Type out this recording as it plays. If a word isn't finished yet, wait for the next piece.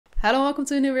Hello, welcome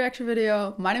to a new reaction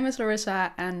video. My name is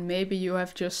Larissa and maybe you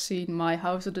have just seen my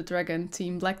House of the Dragon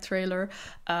Team Black trailer.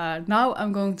 Now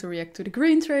I'm going to react to the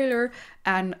green trailer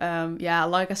and yeah,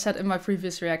 like I said in my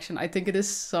previous reaction, I think it is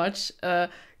such a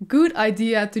good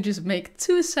idea to just make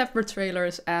two separate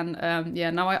trailers and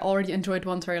yeah, now I already enjoyed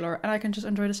one trailer and I can just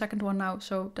enjoy the second one now,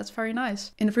 so that's very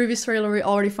nice. In the previous trailer we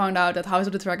already found out that House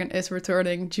of the Dragon is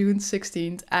returning June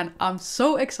 16th and I'm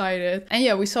so excited. And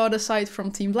yeah, we saw the site from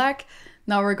Team Black.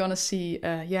 Now we're gonna see,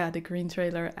 yeah, the green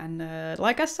trailer, and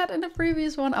like I said in the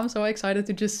previous one, I'm so excited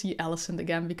to just see Alicent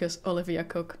again, because Olivia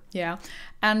Cooke, yeah.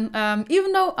 And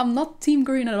even though I'm not Team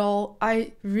Green at all,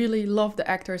 I really love the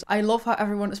actors. I love how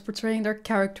everyone is portraying their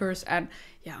characters, and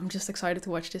yeah, I'm just excited to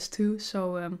watch this too,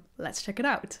 so let's check it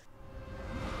out.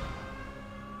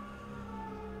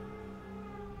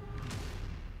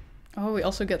 Oh, we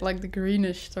also get like the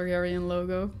greenish Targaryen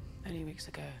logo. Only weeks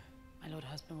ago, my lord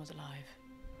husband was alive.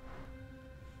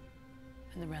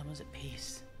 And the realm was at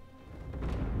peace.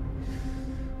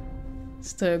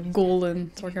 It's the golden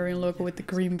Targaryen logo with the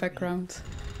green background.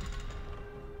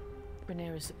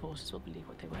 Rhaenyra's supporters will believe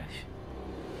what they wish.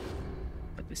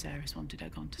 But Viserys wanted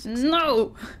Aegon to succeed.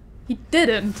 No! He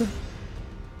didn't!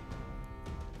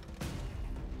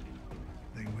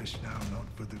 They wish now not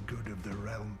for the good of the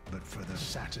realm, but for the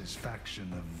satisfaction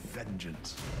of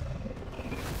vengeance.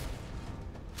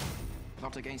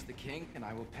 Plot against the king, and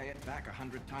I will pay it back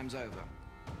 100 times over.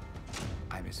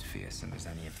 I'm as fearsome as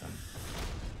any of them.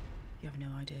 You have no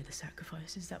idea the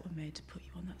sacrifices that were made to put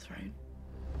you on that throne.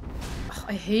 Oh,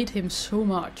 I hate him so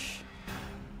much.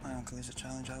 My uncle is a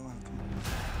challenge I welcome.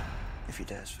 If he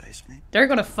dares face me. They're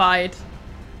gonna fight.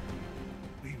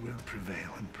 We will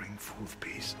prevail and bring forth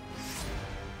peace.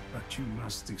 But you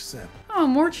must accept. Oh,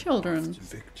 more children.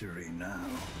 Victory now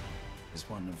is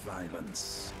one of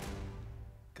violence.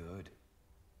 Good.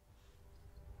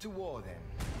 To war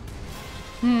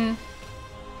then.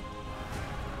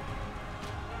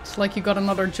 It's like you got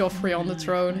another Joffrey on the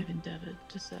throne. I've endeavored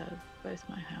to serve both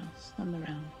my house and the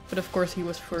realm. But of course he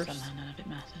was first. Somehow none of it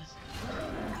matters.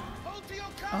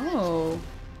 Oh.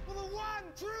 For the one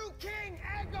true king,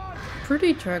 Aegon!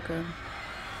 Pretty dragon.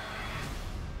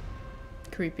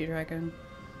 Creepy dragon.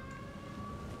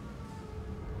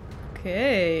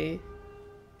 Okay.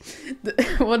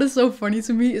 What is so funny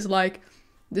to me is like,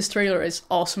 this trailer is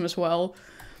awesome as well.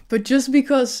 But just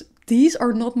because these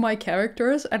are not my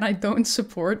characters and I don't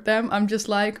support them, I'm just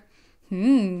like,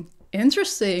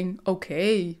 interesting.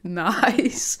 Okay,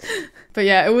 nice. But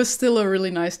yeah, it was still a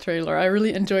really nice trailer. I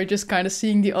really enjoyed just kind of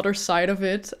seeing the other side of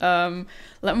it.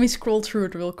 Let me scroll through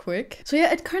it real quick. So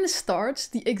yeah, it kind of starts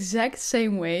the exact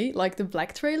same way like the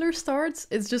Black trailer starts.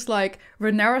 It's just like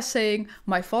Rhaenyra saying,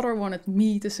 my father wanted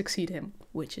me to succeed him.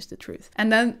 Which is the truth. And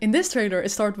then in this trailer, it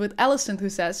starts with Alicent who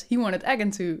says he wanted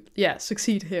Aegon to, yeah,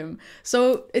 succeed him.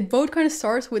 So it both kind of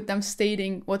starts with them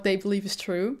stating what they believe is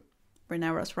true.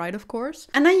 Rhaenyra's right, of course.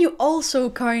 And then you also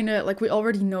kind of, like we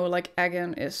already know, like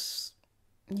Aegon is,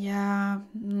 yeah,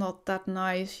 not that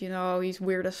nice, you know, he's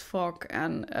weird as fuck.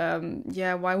 And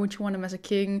yeah, why would you want him as a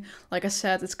king? Like I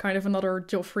said, it's kind of another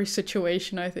Joffrey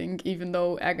situation, I think, even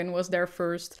though Aegon was there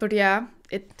first. But yeah,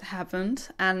 it happened.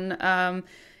 And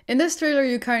in this trailer,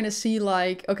 you kind of see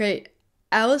like, okay,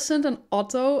 Alicent and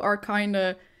Otto are kind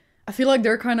of, I feel like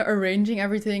they're kind of arranging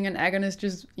everything and Aegon is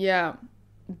just, yeah,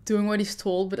 doing what he's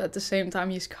told, but at the same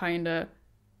time, he's kind of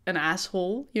an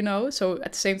asshole, you know? So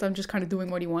at the same time, just kind of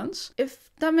doing what he wants, if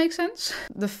that makes sense.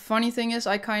 The funny thing is,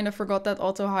 I kind of forgot that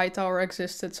Otto Hightower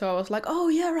existed, so I was like, oh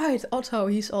yeah, right, Otto,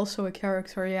 he's also a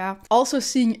character, yeah. Also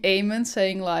seeing Aemon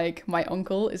saying like, my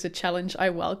uncle is a challenge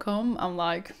I welcome, I'm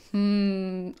like,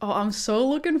 oh, I'm so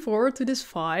looking forward to this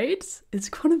fight. It's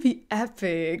gonna be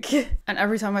epic. And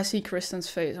every time I see Kristen's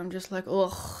face, I'm just like,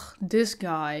 ugh, this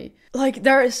guy. Like,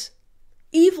 there is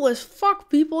evil as fuck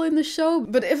people in the show,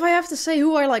 but if I have to say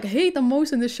who I like hate the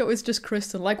most in this show, it's just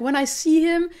Kristen. Like when I see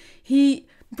him, he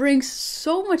brings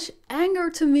so much anger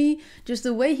to me. Just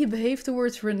the way he behaved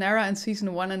towards Rhaenyra in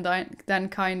season 1 and then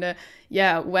kind of,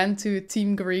 yeah, went to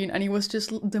Team Green and he was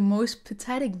just the most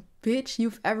pathetic bitch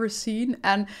you've ever seen.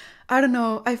 And I don't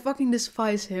know, I fucking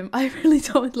despise him. I really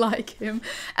don't like him.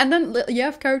 And then you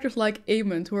have characters like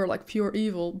Aemon who are like pure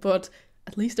evil, but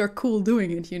at least they're cool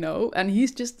doing it, you know? And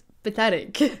he's just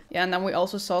pathetic. Yeah, and then we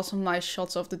also saw some nice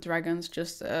shots of the dragons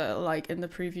just like in the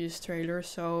previous trailer,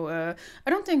 so I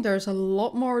don't think there's a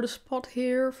lot more to spot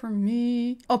here for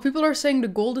me. Oh, people are saying the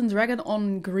golden dragon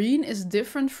on green is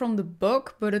different from the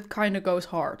book, but it kind of goes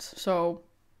hard. So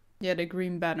yeah, the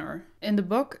green banner. In the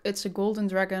book, it's a golden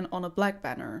dragon on a black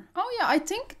banner. Oh yeah, I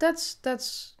think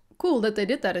that's cool that they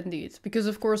did that indeed, because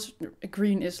of course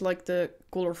green is like the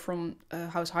color from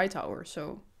House Hightower,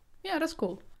 so Yeah, that's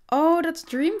cool. Oh, that's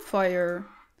Dreamfire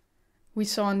we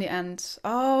saw in the end.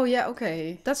 Oh, yeah,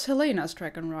 okay. That's Helena's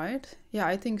dragon, right? Yeah,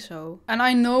 I think so. And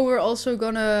I know we're also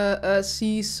gonna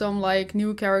see some, like,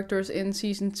 new characters in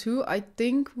Season 2. I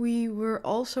think we were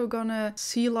also gonna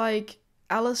see, like,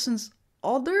 Alicent's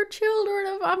other children,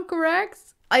 if I'm correct.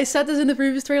 I said this in the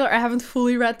previous trailer, I haven't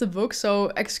fully read the book,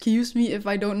 so excuse me if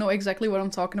I don't know exactly what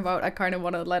I'm talking about. I kind of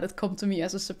want to let it come to me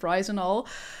as a surprise and all.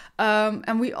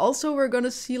 And we also were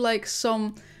gonna see, like,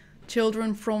 some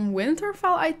children from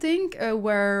Winterfell, I think,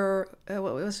 where,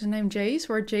 what was his name, Jace,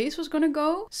 where Jace was gonna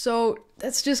go. So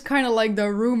that's just kind of like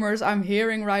the rumors I'm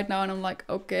hearing right now, and I'm like,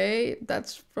 okay,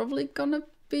 that's probably gonna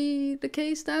be the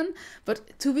case then.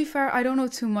 But to be fair, I don't know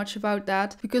too much about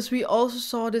that, because we also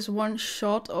saw this one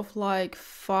shot of like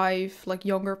 5 like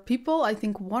younger people. I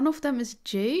think one of them is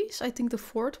Jace, I think the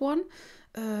 4th one,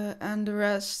 and the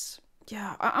rest,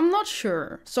 yeah, I'm not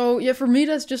sure. So yeah, for me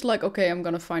that's just like, okay, I'm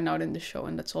gonna find out in the show,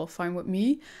 and that's all fine with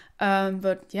me.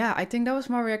 But yeah, I think that was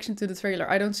my reaction to the trailer.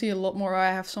 I don't see a lot more.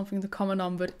 I have something to comment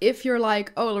on, but if you're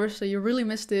like, oh Larissa, you really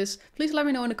missed this, please let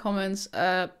me know in the comments.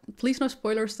 Please no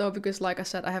spoilers though, because like I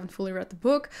said, I haven't fully read the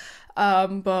book.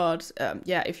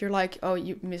 Yeah, if you're like, oh,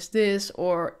 you missed this,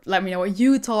 or let me know what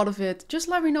you thought of it, just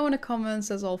let me know in the comments.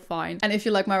 That's all fine. And if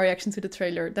you like my reaction to the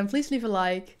trailer, then please leave a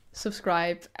like,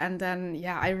 subscribe, and then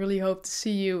yeah, I really hope to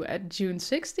see you at June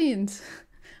 16th.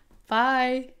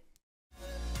 Bye!